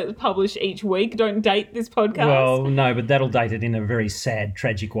TV that publish each week don't date this podcast. Well, no, but that'll date it in a very sad,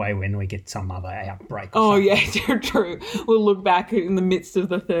 tragic way when we get some other outbreak. Oh, yeah, true. We'll look back in the midst of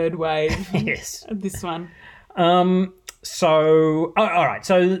the third wave. Yes. Of this one. So, all right.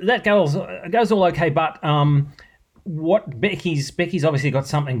 So that goes all okay, but what Becky's obviously got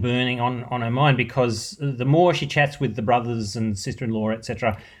something burning on her mind, because the more she chats with the brothers and sister-in-law,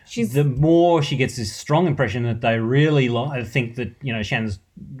 etc., the more she gets this strong impression that they really think that, you know, Shannon's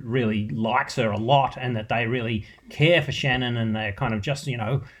really likes her a lot, and that they really care for Shannon, and they're kind of just, you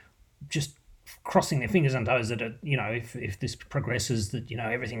know, just crossing their fingers and toes that, you know, if this progresses, that, you know,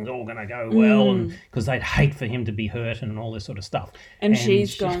 everything's all going to go well, and because they'd hate for him to be hurt and all this sort of stuff. And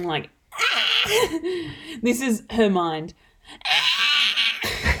she's going like, this is her mind.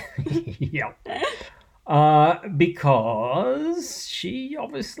 Yep. Because she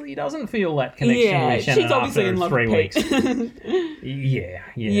obviously doesn't feel that connection with Shannon she's obviously after in love 3 with weeks. Pete.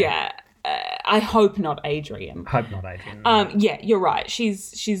 Yeah. I hope not Adrian. Yeah, you're right.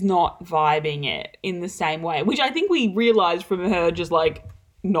 She's not vibing it in the same way, which I think we realised from her just like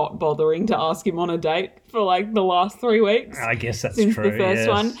not bothering to ask him on a date for like the last 3 weeks. I guess that's since true. The first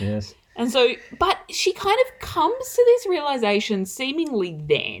one. Yes. And so, but she kind of comes to this realisation seemingly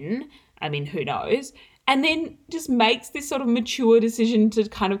then, I mean, who knows, and then just makes this sort of mature decision to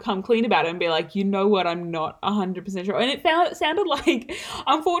kind of come clean about it and be like, you know what, I'm not 100% sure. And it sounded like,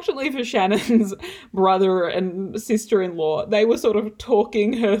 unfortunately for Shannon's brother and sister-in-law, they were sort of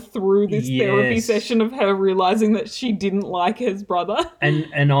talking her through this therapy session of her realising that she didn't like his brother.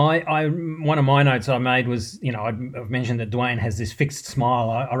 And I one of my notes I made was, you know, I've mentioned that Dwayne has this fixed smile.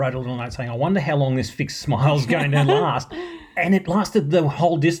 I wrote a little note saying, I wonder how long this fixed smile is going to last. And it lasted the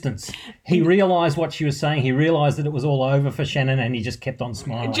whole distance. He realised what she was saying. He realised that it was all over for Shannon, and he just kept on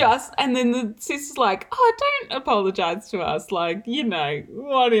smiling. And then the sister's like, oh, don't apologise to us. Like, you know,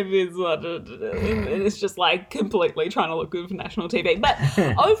 what it is. And it's just like completely trying to look good for national TV. But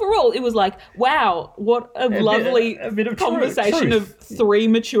overall, it was like, wow, what a lovely bit of conversation truth. of 3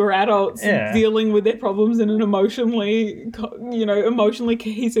 mature adults dealing with their problems in an emotionally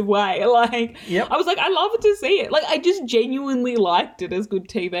cohesive way. Like, I was like, I love to see it. Like, I just genuinely liked it as good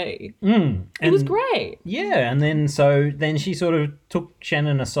TV. It was great. Yeah, and then she sort of took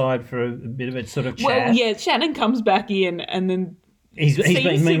Shannon aside for a bit of a sort of chat. Well, yeah, Shannon comes back in, and then he's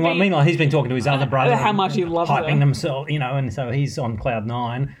been meanwhile he's been talking to his other brother, how much he loves hyping her. themselves, you know, and so he's on cloud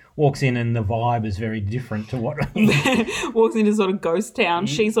 9. Walks in and the vibe is very different to what walks into sort of ghost town.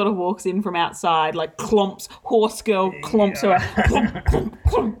 She sort of walks in from outside, like horse girl clomps her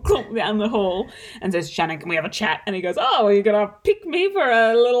clomp down the hall and says, Shannon, can we have a chat? And he goes, oh, are you going to pick me for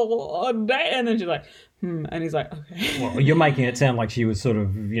a little day? And then she's like, and he's like, okay. Well, you're making it sound like she was sort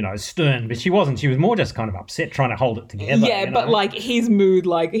of, you know, stern, but she wasn't. She was more just kind of upset, trying to hold it together. Yeah, but like his mood,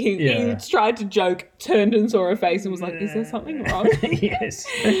 like he tried to joke, turned and saw her face and was like, is there something wrong? Yes.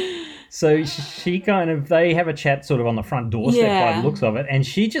 So they have a chat sort of on the front doorstep by the looks of it, and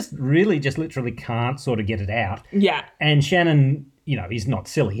she just literally can't sort of get it out. Yeah. And Shannon, you know, he's not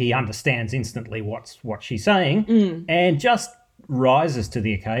silly. He understands instantly what she's saying and just rises to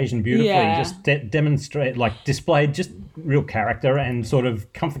the occasion beautifully, just displayed just real character and sort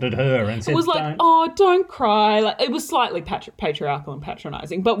of comforted her and said, it was like, don't cry. Like, it was slightly patriarchal and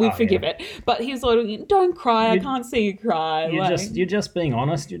patronising, but we forgive it. But he was like, don't cry, I can't see you cry. You're just being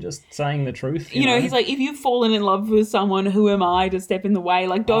honest, you're just saying the truth. You know, he's like, if you've fallen in love with someone, who am I to step in the way?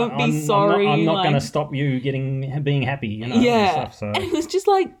 Like, don't be sorry. I'm not going to stop you being happy, you know. Yeah. And stuff, so. And it was just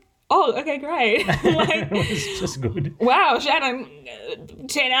like, oh, okay, great. Like, it was just good. Wow, Shannon,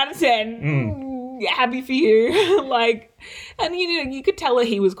 10 out of 10. Happy for you. Like, and you know, you could tell her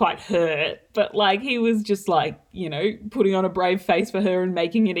he was quite hurt, but like he was just like, you know, putting on a brave face for her and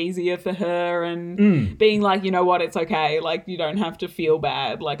making it easier for her and being like, you know what, it's okay. Like, you don't have to feel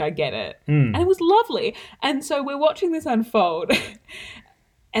bad. Like, I get it. And it was lovely. And so we're watching this unfold.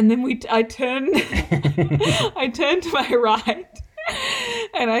 And then I turned to my right.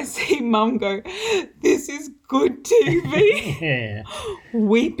 And I see Mum go, this is good TV. Yeah.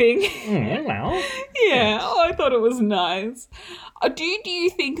 Weeping. Well. Yeah. Oh, I thought it was nice. Do you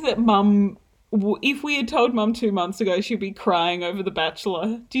think that Mum if we had told Mum 2 months ago she'd be crying over The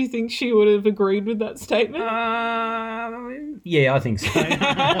Bachelor, do you think she would have agreed with that statement? Yeah, I think so.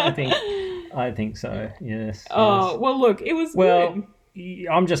 I think so. Yes. Oh, yes. well, look, it was Well, good.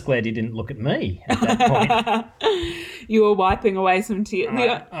 I'm just glad he didn't look at me at that point. You were wiping away some tears.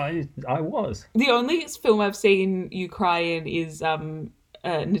 I was. The only film I've seen you cry in is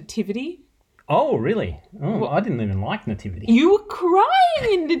Nativity. Oh, really? Oh, I didn't even like Nativity. You were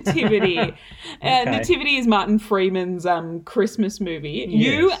crying in Nativity. Nativity is Martin Freeman's Christmas movie. Yes.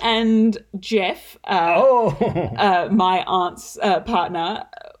 You and Jeff, my aunt's partner,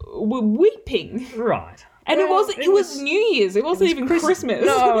 were weeping. Right. And Well, it was New Year's. It wasn't even Christmas.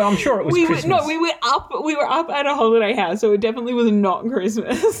 No, I'm sure it was Christmas. We were up at a holiday house, so it definitely was not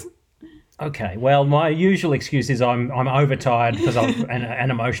Christmas. Okay, well, my usual excuse is I'm overtired because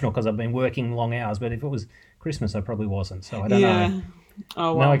and emotional because I've been working long hours. But if it was Christmas, I probably wasn't. So I don't know.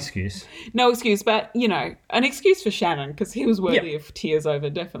 Oh, well. No excuse. No excuse, but, an excuse for Shannon because he was worthy of tears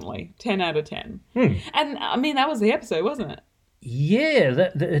over, definitely. 10 out of 10. And, I mean, that was the episode, wasn't it? Yeah,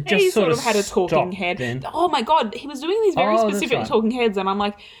 it just he sort of had a stopped talking head. then. Oh my God, he was doing these very specific talking heads, and I'm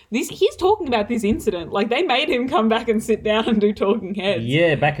like, he's talking about this incident. Like, they made him come back and sit down and do talking heads.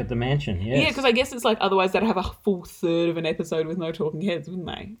 Yeah, back at the mansion, yes. Yeah, because I guess it's like, otherwise they'd have a full third of an episode with no talking heads, wouldn't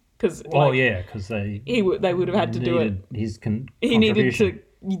they? Because because they would have had to do it. His he needed to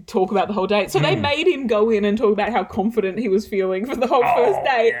talk about the whole date. So they made him go in and talk about how confident he was feeling for the whole first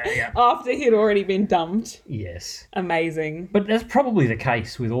date after he'd already been dumped. Yes. Amazing. But that's probably the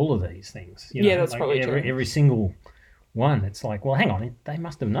case with all of these things. You know, that's probably true. Every single one, it's like, well, hang on, they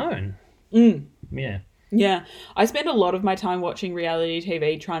must have known. Yeah. Yeah. I spend a lot of my time watching reality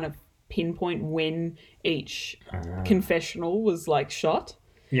TV trying to pinpoint when each confessional was, like, shot.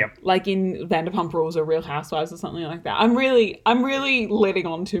 Yep. Like in Vanderpump Rules or Real Housewives or something like that. I'm really letting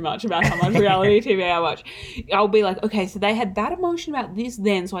on too much about how much reality TV I watch. I'll be like, okay, so they had that emotion about this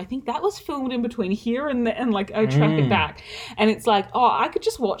then, so I think that was filmed in between here and there, and like I track it back. And it's like, I could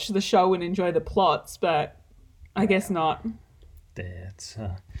just watch the show and enjoy the plots, but I guess not.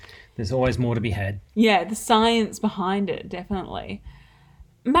 There's always more to be had. Yeah, the science behind it, definitely.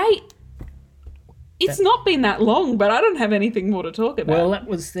 Mate, it's not been that long, but I don't have anything more to talk about. Well, that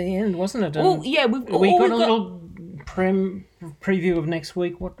was the end, wasn't it? Well, yeah, we got a little preview of next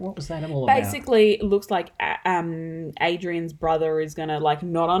week. What was that all about? Basically, it looks like Adrian's brother is gonna like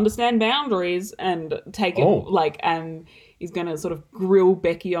not understand boundaries and take it is gonna sort of grill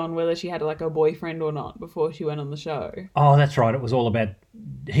Becky on whether she had like a boyfriend or not before she went on the show. Oh, that's right. It was all about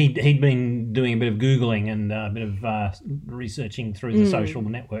he'd been doing a bit of Googling and a bit of researching through the social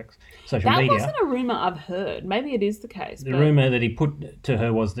networks, social media. That wasn't a rumour I've heard. Maybe it is the case. The rumour that he put to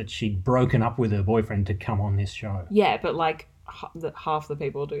her was that she'd broken up with her boyfriend to come on this show. Yeah, but like half the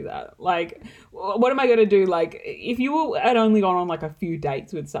people do that. Like, what am I going to do? Like, if you had only gone on like a few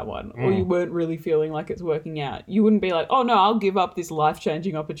dates with someone or you weren't really feeling like it's working out, you wouldn't be like, oh no, I'll give up this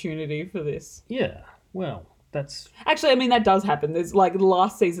life-changing opportunity for this. Yeah, well, that's... Actually, I mean, that does happen. There's like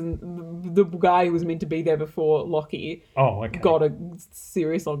last season, the guy who was meant to be there before Lockie got a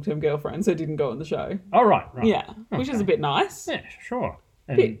serious long-term girlfriend, so didn't go on the show. Oh, right. Yeah, which is a bit nice. Yeah, sure.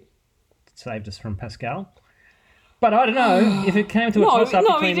 And it saved us from Pascal. But I don't know if it came to a toss-up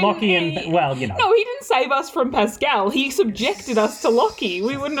between Lockie and... Well, you know. No, he didn't save us from Pascal. He subjected us to Lockie.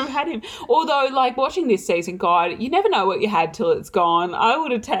 We wouldn't have had him. Although, like, watching this season, God, you never know what you had till it's gone. I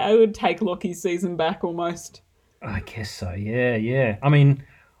would take Lockie's season back almost. I guess so, yeah. I mean,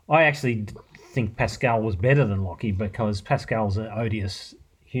 I actually think Pascal was better than Lockie because Pascal's an odious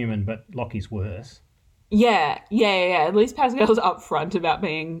human, but Lockie's worse. Yeah. At least Pascal's upfront about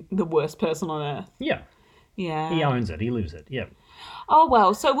being the worst person on earth. Yeah. Yeah. He owns it. He lives it. Yeah. Oh,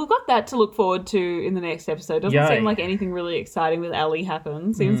 well, so we've got that to look forward to in the next episode. Doesn't seem like anything really exciting with Ali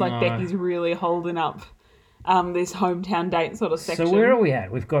happens. Seems like Becky's really holding up this hometown date sort of section. So where are we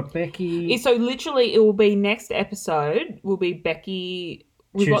at? We've got Becky... So literally it will be next episode will be Becky...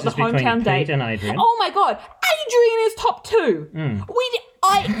 We've got the hometown date. And Adrian. Oh, my God. Adrian is top 2.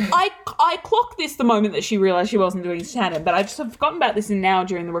 I clocked this the moment that she realised she wasn't doing Shannon, but I just have forgotten about this now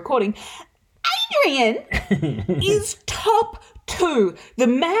during the recording. Adrian is top 2. The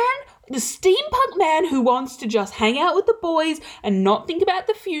steampunk man who wants to just hang out with the boys and not think about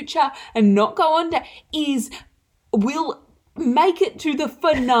the future and not go on will make it to the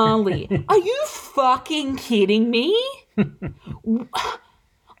finale. Are you fucking kidding me?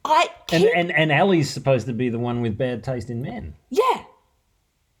 And Ali's supposed to be the one with bad taste in men. Yeah.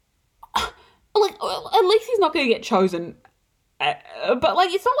 Like, at least he's not going to get chosen But,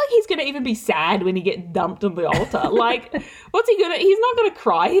 like, it's not like he's going to even be sad when he gets dumped on the altar. Like, what's he going to... He's not going to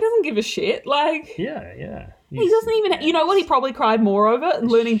cry. He doesn't give a shit. Like... Yeah. He doesn't even... You know what he probably cried more over?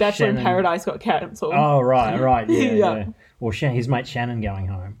 Learning Bachelor in Shannon. Paradise got cancelled. Oh, right. Yeah. Yeah. Or his mate Shannon going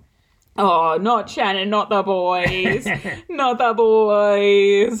home. Oh, not Shannon, not the boys. Not the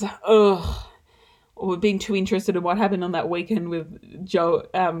boys. Ugh. Or being too interested in what happened on that weekend with Joey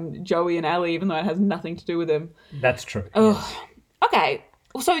and Ali, even though it has nothing to do with them. That's true. Ugh. Okay.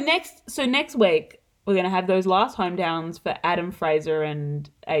 So next week we're going to have those last home downs for Adam, Fraser and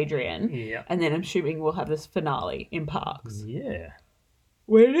Adrian. Yeah. And then I'm assuming we'll have this finale in Parks. Yeah.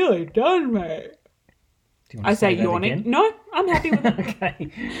 We're nearly done, mate. Do you want to I say that yawning. again? No, I'm happy with it.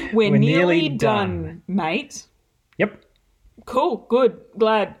 Okay. We're nearly done, mate. Yep. Cool. Good.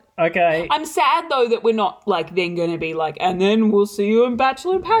 Glad. Okay. I'm sad though that we're not like then going to be like, and then we'll see you in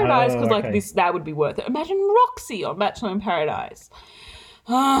Bachelor in Paradise because like okay. that would be worth it. Imagine Roxy on Bachelor in Paradise.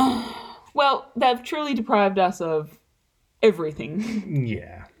 Well, they've truly deprived us of everything.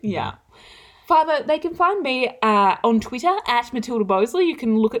 Yeah. Yeah. Father, they can find me on Twitter at Matilda Bosley. You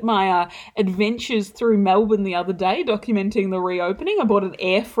can look at my adventures through Melbourne the other day, documenting the reopening. I bought an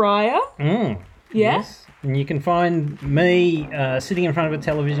air fryer. Yeah. Yes. And you can find me sitting in front of a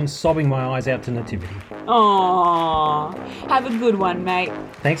television, sobbing my eyes out to Nativity. Aww. Have a good one, mate.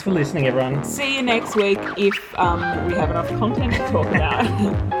 Thanks for listening, everyone. See you next week if we have enough content to talk about.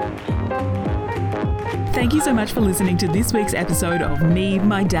 Thank you so much for listening to this week's episode of Me,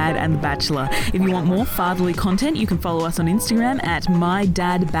 My Dad and The Bachelor. If you want more fatherly content, you can follow us on Instagram at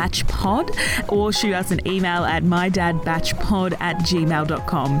MyDadBatchPod or shoot us an email at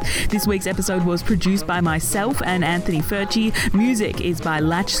mydadbatchpod@gmail.com. This week's episode was produced by myself and Anthony Furchi. Music is by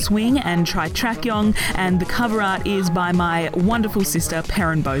Latch Swing and Try Trakyong, and the cover art is by my wonderful sister,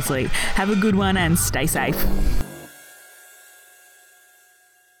 Perrin Bosley. Have a good one and stay safe.